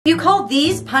You call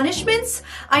these punishments?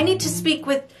 I need to speak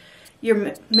with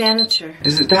your manager.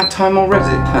 Is it that time already?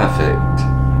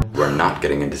 Perfect. We're not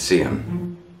getting in to see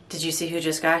him. Did you see who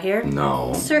just got here?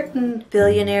 No. A certain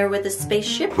billionaire with a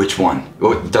spaceship. Which one?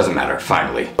 Oh, it doesn't matter,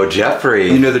 finally. Oh,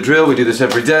 Jeffrey. You know the drill, we do this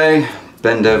every day.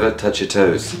 Bend over, touch your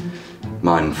toes.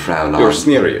 Mein Fraulein. You're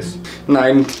serious.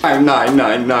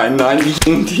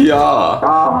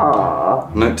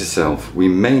 99999 Note to self, we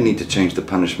may need to change the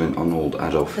punishment on old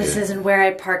Adolf This here. isn't where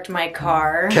I parked my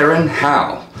car. Karen,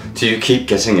 how do you keep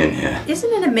getting in here?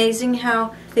 Isn't it amazing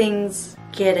how things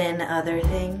get in other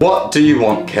things? What do you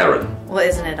want, Karen? Well,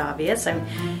 isn't it obvious? I'm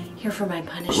here for my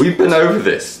punishment. We've been over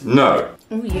this. No.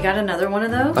 Ooh, you got another one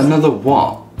of those? Another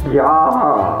what?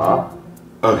 Yeah.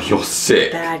 Oh, you're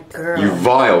sick. Bad girl. You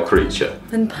vile creature.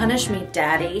 Then punish me,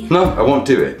 Daddy. No, I won't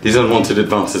do it. These unwanted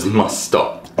advances must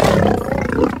stop.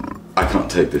 I can't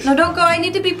take this. No, don't go. I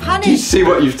need to be punished. Do you see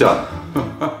what you've done?